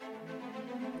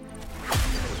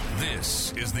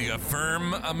This is the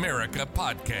Affirm America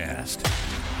podcast,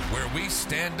 where we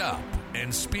stand up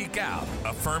and speak out,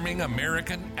 affirming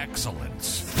American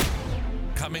excellence.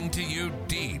 Coming to you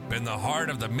deep in the heart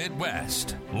of the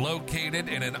Midwest, located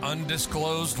in an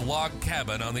undisclosed log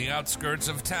cabin on the outskirts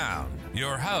of town.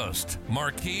 Your host,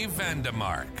 Marquis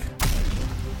Vandemark.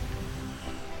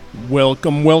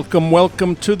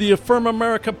 Welcome to the Affirm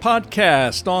America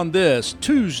podcast on this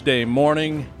Tuesday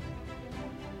morning,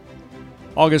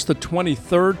 August the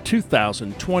 23rd,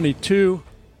 2022.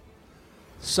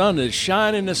 Sun is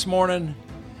shining this morning,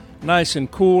 nice and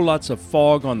cool, lots of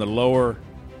fog on the lower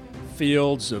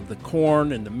fields of the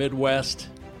corn in the Midwest.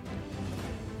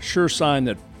 Sure sign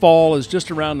that fall is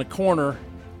just around the corner.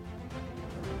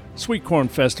 Sweet Corn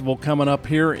Festival coming up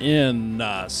here in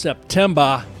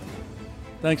September.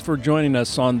 Thanks for joining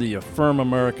us on the Affirm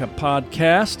America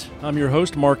podcast. I'm your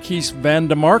host, Marquis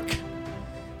Vandemark.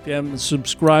 If you haven't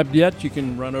subscribed yet, you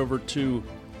can run over to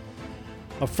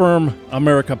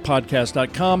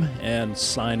AffirmAmericaPodcast.com and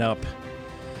sign up.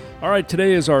 All right,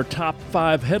 today is our top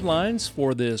 5 headlines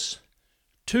for this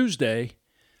Tuesday.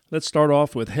 Let's start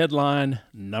off with headline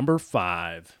number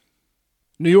 5.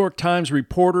 New York Times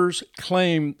reporters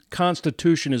claim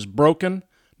Constitution is broken,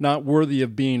 not worthy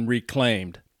of being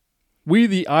reclaimed. We,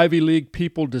 the Ivy League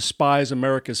people, despise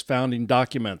America's founding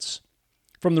documents.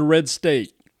 From the Red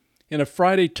State, in a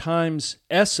Friday Times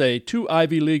essay, 2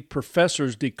 Ivy League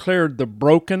professors declared the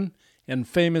broken and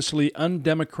famously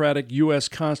undemocratic U.S.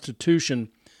 Constitution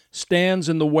stands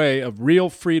in the way of real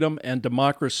freedom and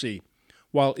democracy,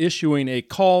 while issuing a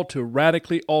call to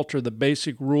radically alter the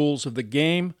basic rules of the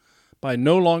game by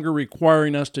no longer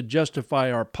requiring us to justify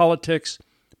our politics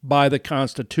by the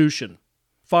Constitution.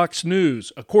 Fox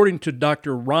News, according to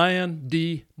Dr. Ryan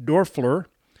D. Dorfler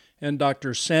and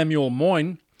Dr. Samuel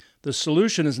Moyn, the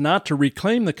solution is not to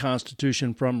reclaim the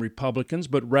Constitution from Republicans,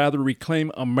 but rather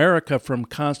reclaim America from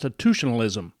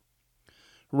constitutionalism.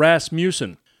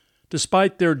 Rasmussen,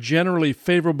 despite their generally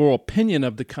favorable opinion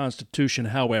of the Constitution,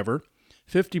 however,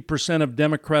 50% of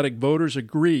Democratic voters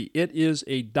agree it is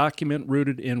a document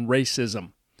rooted in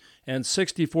racism, and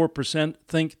 64%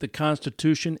 think the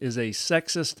Constitution is a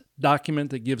sexist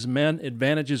document that gives men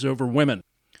advantages over women.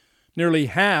 Nearly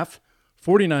half,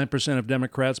 49% of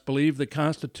Democrats, believe the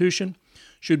Constitution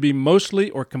should be mostly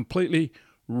or completely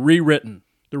rewritten.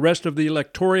 The rest of the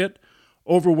electorate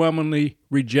overwhelmingly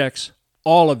rejects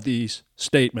all of these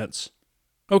statements.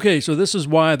 Okay, so this is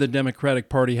why the Democratic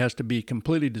Party has to be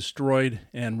completely destroyed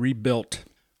and rebuilt.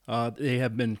 They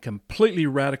have been completely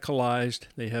radicalized.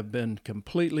 They have been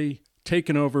completely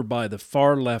taken over by the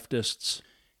far leftists.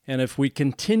 And if we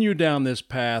continue down this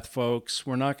path, folks,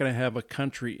 we're not going to have a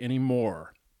country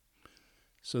anymore.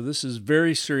 So this is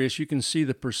very serious. You can see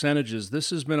the percentages. This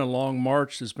has been a long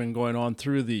march that's been going on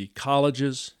through the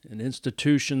colleges and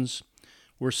institutions.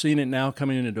 We're seeing it now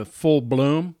coming into full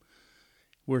bloom.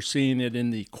 We're seeing it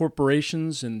in the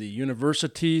corporations, in the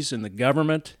universities, in the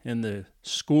government, in the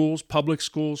schools, public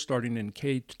schools, starting in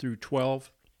K through 12.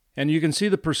 And you can see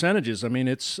the percentages. I mean,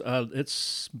 it's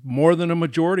more than a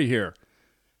majority here.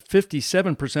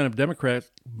 57% of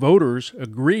Democrat voters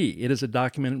agree it is a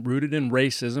document rooted in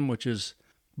racism, which is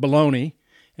baloney,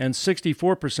 and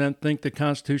 64% think the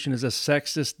Constitution is a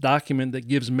sexist document that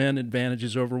gives men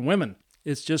advantages over women.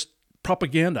 It's just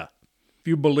propaganda. If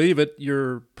you believe it,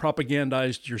 you're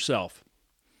propagandized yourself.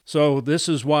 So this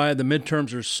is why the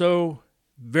midterms are so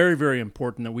very, very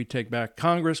important that we take back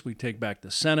Congress, we take back the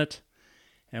Senate,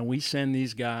 and we send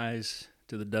these guys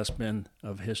to the dustbin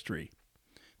of history.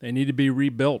 They need to be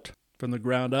rebuilt from the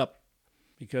ground up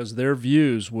because their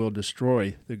views will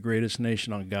destroy the greatest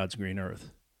nation on God's green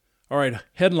earth. All right,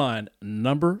 headline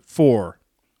number 4.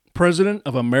 President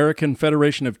of American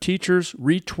Federation of Teachers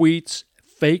retweets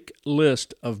fake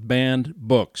list of banned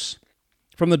books.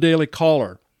 From the Daily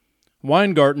Caller,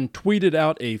 Weingarten tweeted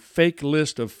out a fake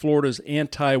list of Florida's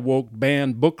anti-woke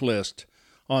banned book list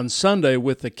on Sunday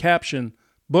with the caption,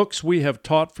 "Books we have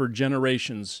taught for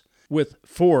generations," with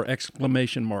 4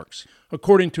 exclamation marks.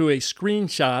 According to a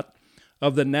screenshot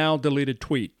of the now deleted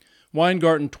tweet,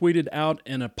 Weingarten tweeted out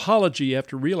an apology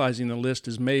after realizing the list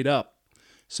is made up,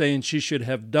 saying she should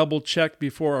have double-checked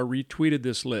before I retweeted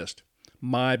this list.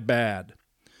 My bad.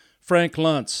 Frank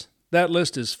Luntz, that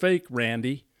list is fake,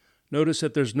 Randy. Notice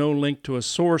that there's no link to a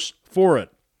source for it.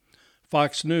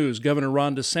 Fox News, Governor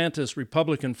Ron DeSantis,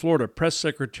 Republican, Florida, Press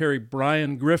Secretary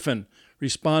Brian Griffin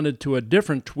responded to a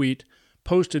different tweet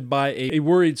posted by a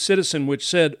worried citizen which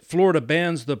said, Florida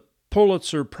bans the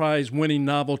Pulitzer Prize-winning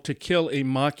novel To Kill a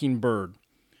Mockingbird.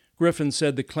 Griffin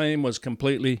said the claim was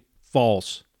completely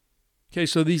false. Okay,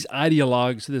 so these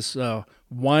ideologues, this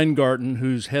Weingarten,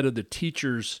 who's head of the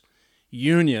teachers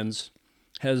unions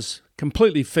has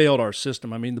completely failed our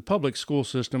system. I mean, the public school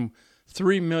system,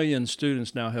 3 million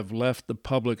students now have left the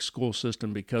public school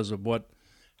system because of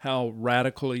how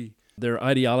radically their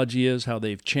ideology is, how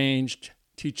they've changed,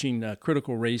 teaching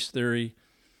critical race theory,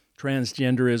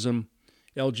 transgenderism,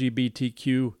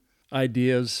 LGBTQ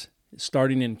ideas,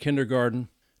 starting in kindergarten,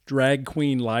 drag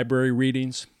queen library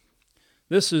readings.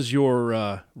 This is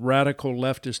your radical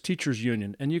leftist teachers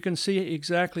union, and you can see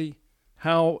exactly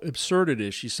how absurd it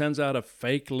is. She sends out a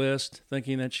fake list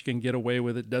thinking that she can get away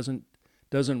with it, doesn't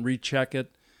recheck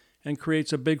it, and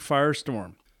creates a big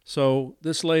firestorm. So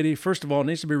this lady, first of all,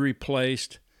 needs to be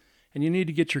replaced, and you need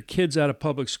to get your kids out of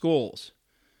public schools.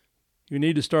 You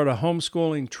need to start a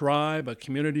homeschooling tribe, a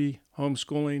community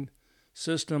homeschooling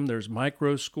system. There's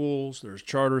micro schools, there's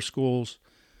charter schools.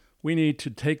 We need to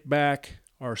take back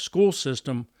our school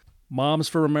system. Moms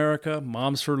for America,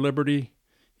 Moms for Liberty.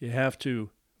 You have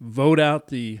to vote out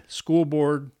the school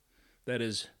board that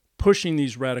is pushing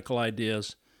these radical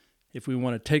ideas if we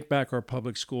want to take back our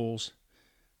public schools.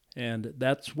 And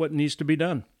that's what needs to be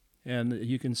done. And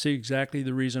you can see exactly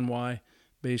the reason why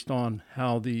based on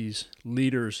how these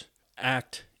leaders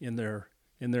act in their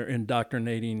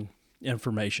indoctrinating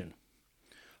information.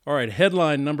 All right,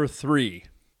 headline number 3.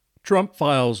 Trump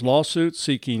files lawsuit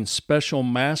seeking special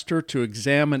master to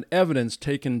examine evidence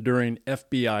taken during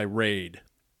FBI raid.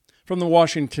 From the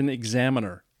Washington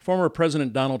Examiner, former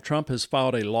President Donald Trump has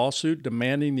filed a lawsuit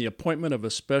demanding the appointment of a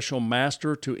special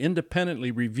master to independently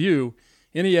review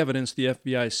any evidence the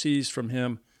FBI seized from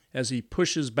him as he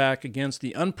pushes back against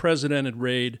the unprecedented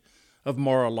raid of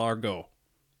Mar-a-Lago.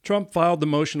 Trump filed the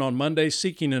motion on Monday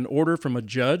seeking an order from a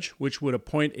judge which would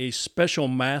appoint a special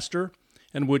master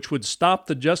and which would stop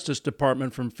the Justice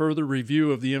Department from further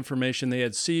review of the information they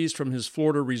had seized from his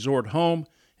Florida resort home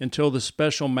until the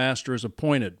special master is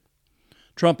appointed.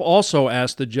 Trump also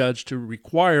asked the judge to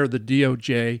require the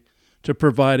DOJ to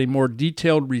provide a more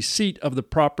detailed receipt of the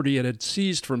property it had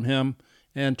seized from him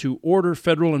and to order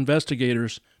federal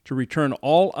investigators to return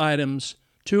all items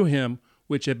to him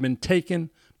which had been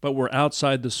taken but were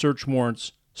outside the search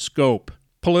warrant's scope.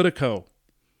 Politico.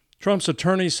 Trump's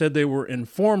attorney said they were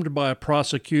informed by a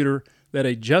prosecutor that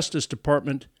a Justice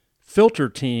Department filter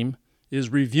team is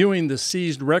reviewing the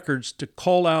seized records to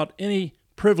call out any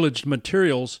privileged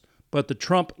materials, but the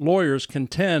Trump lawyers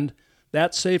contend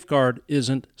that safeguard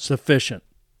isn't sufficient.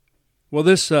 Well,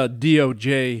 this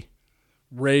DOJ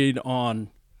raid on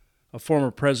a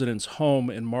former president's home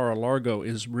in Mar-a-Lago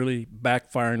is really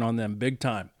backfiring on them big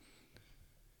time.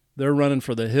 They're running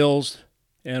for the hills,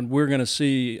 and we're going to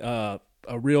see a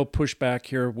real pushback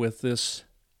here with this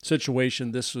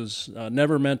situation. This was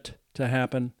never meant to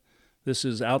happen. This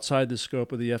is outside the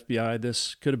scope of the FBI.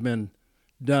 This could have been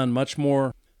done much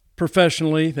more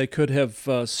professionally. They could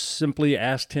have simply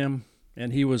asked him,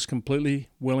 and he was completely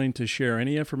willing to share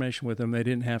any information with them. They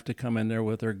didn't have to come in there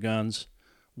with their guns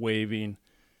waving.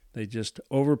 They just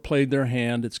overplayed their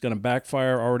hand. It's going to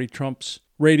backfire. Already Trump's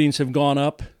ratings have gone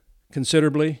up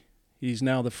considerably. He's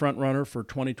now the front runner for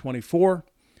 2024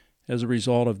 as a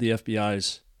result of the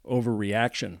FBI's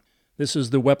overreaction. This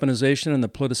is the weaponization and the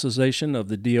politicization of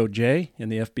the DOJ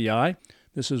and the FBI.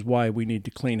 This is why we need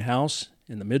to clean house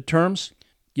in the midterms.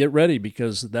 Get ready,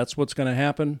 because that's what's going to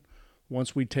happen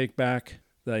once we take back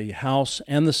the House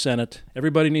and the Senate.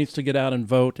 Everybody needs to get out and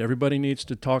vote. Everybody needs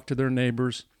to talk to their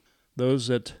neighbors. Those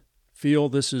that feel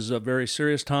this is a very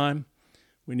serious time,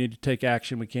 we need to take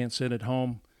action. We can't sit at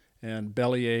home and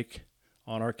bellyache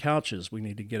on our couches. We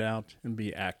need to get out and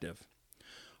be active.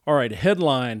 All right,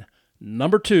 headline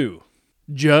number 2.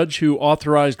 Judge who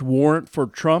authorized warrant for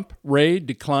Trump raid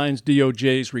declines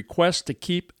DOJ's request to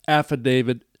keep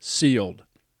affidavit sealed.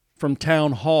 From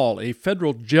Town Hall, a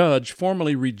federal judge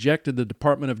formally rejected the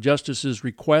Department of Justice's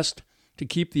request to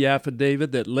keep the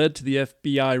affidavit that led to the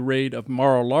FBI raid of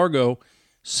Mar-a-Lago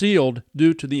sealed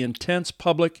due to the intense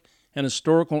public and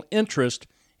historical interest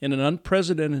in an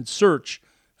unprecedented search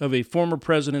of a former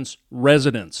president's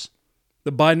residence.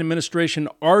 The Biden administration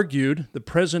argued the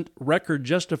present record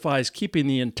justifies keeping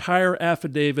the entire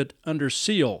affidavit under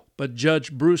seal, but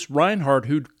Judge Bruce Reinhart,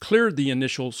 who'd cleared the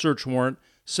initial search warrant,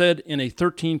 said in a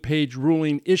 13-page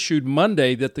ruling issued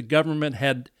Monday that the government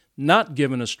had not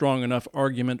given a strong enough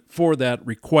argument for that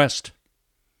request.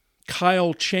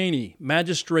 Kyle Cheney,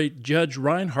 Magistrate Judge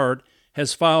Reinhart,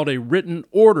 has filed a written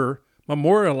order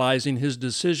memorializing his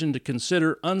decision to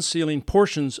consider unsealing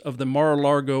portions of the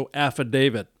Mar-a-Lago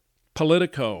affidavit.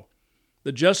 Politico.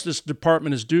 The Justice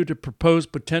Department is due to propose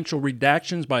potential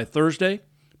redactions by Thursday,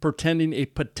 portending a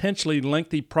potentially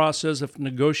lengthy process of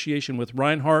negotiation with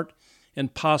Reinhart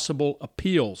and possible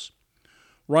appeals.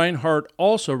 Reinhart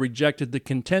also rejected the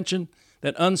contention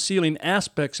that unsealing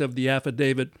aspects of the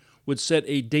affidavit would set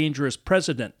a dangerous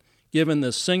precedent, given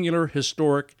the singular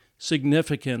historic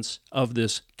significance of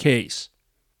this case.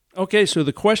 Okay, so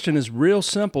the question is real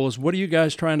simple, is what are you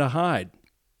guys trying to hide?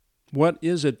 What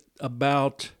is it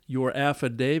about your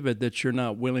affidavit that you're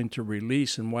not willing to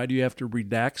release, and why do you have to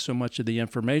redact so much of the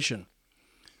information?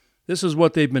 This is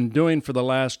what they've been doing for the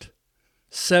last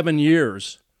 7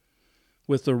 years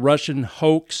with the Russian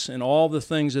hoax and all the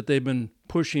things that they've been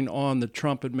pushing on the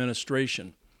Trump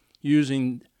administration,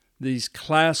 using these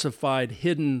classified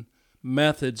hidden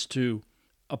methods to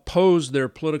oppose their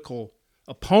political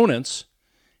opponents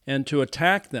and to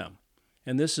attack them.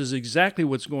 And this is exactly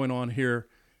what's going on here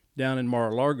down in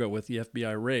Mar-a-Lago with the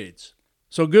FBI raids.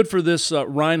 So good for this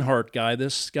Reinhart guy.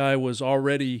 This guy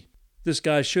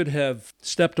should have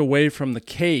stepped away from the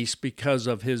case because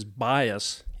of his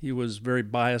bias. He was very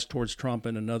biased towards Trump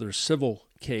in another civil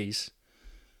case.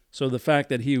 So the fact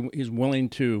that he's willing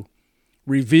to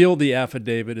reveal the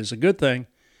affidavit is a good thing,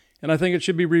 and I think it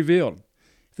should be revealed.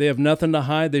 If they have nothing to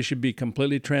hide, they should be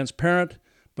completely transparent,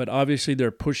 but obviously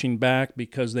they're pushing back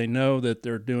because they know that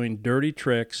they're doing dirty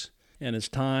tricks, and it's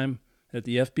time that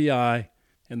the FBI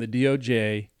and the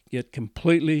DOJ get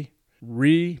completely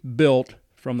rebuilt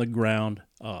from the ground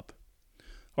up.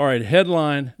 All right,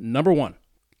 headline number 1.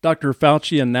 Dr.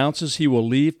 Fauci announces he will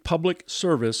leave public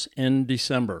service in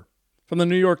December. From the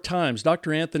New York Times,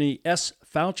 Dr. Anthony S.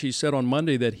 Fauci said on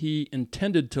Monday that he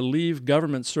intended to leave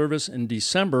government service in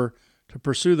December to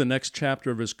pursue the next chapter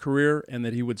of his career, and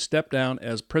that he would step down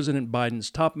as President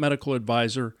Biden's top medical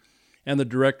advisor and the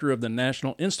director of the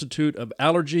National Institute of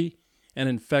Allergy and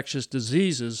Infectious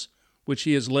Diseases, which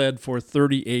he has led for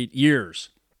 38 years.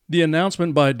 The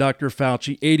announcement by Dr.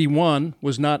 Fauci, 81,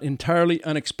 was not entirely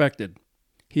unexpected.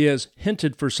 He has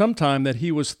hinted for some time that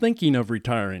he was thinking of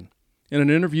retiring. In an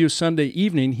interview Sunday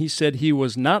evening, he said he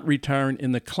was not retiring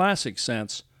in the classic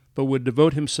sense, but would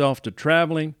devote himself to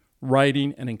traveling,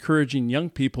 writing, and encouraging young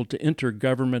people to enter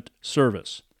government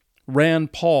service.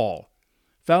 Rand Paul.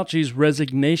 Fauci's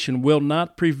resignation will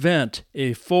not prevent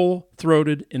a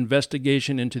full-throated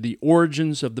investigation into the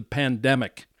origins of the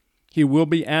pandemic. He will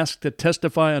be asked to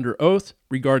testify under oath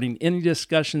regarding any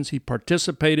discussions he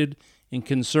participated in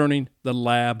concerning the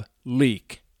lab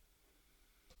leak.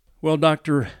 Well,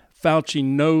 Dr. Fauci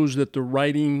knows that the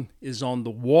writing is on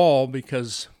the wall,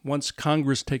 because once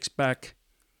Congress takes back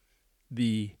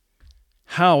the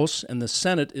House and the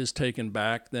Senate is taken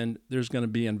back, then there's going to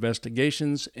be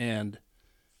investigations, and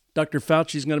Dr.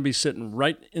 Fauci's going to be sitting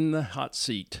right in the hot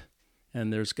seat,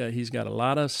 and he's got a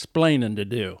lot of splaining to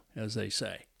do, as they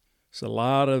say. There's a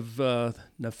lot of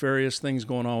nefarious things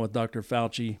going on with Dr.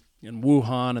 Fauci in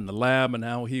Wuhan and the lab, and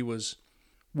how he was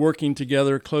working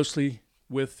together closely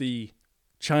with the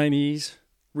Chinese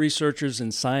researchers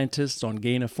and scientists on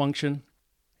gain of function,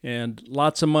 and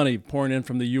lots of money pouring in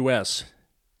from the U.S.,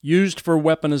 used for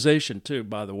weaponization too,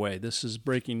 by the way. This is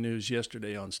breaking news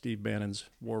yesterday on Steve Bannon's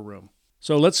War Room.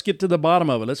 So let's get to the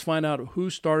bottom of it. Let's find out who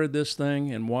started this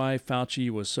thing and why Fauci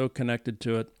was so connected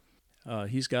to it.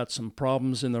 He's got some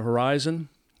problems in the horizon,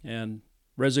 and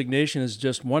resignation is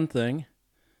just one thing,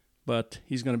 but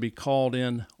he's going to be called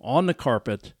in on the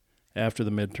carpet after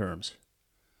the midterms.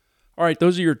 All right,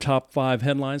 those are your top 5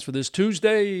 headlines for this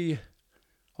Tuesday,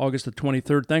 August the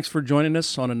 23rd. Thanks for joining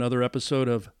us on another episode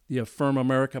of the Affirm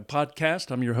America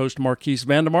podcast. I'm your host, Marquise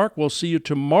Vandermark. We'll see you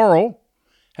tomorrow.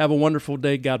 Have a wonderful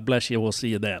day. God bless you. We'll see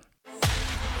you then.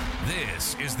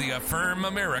 This is the Affirm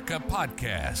America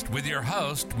podcast with your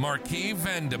host, Marquis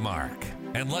Vandermark.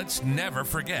 And let's never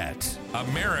forget,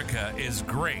 America is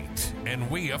great, and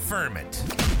we affirm it.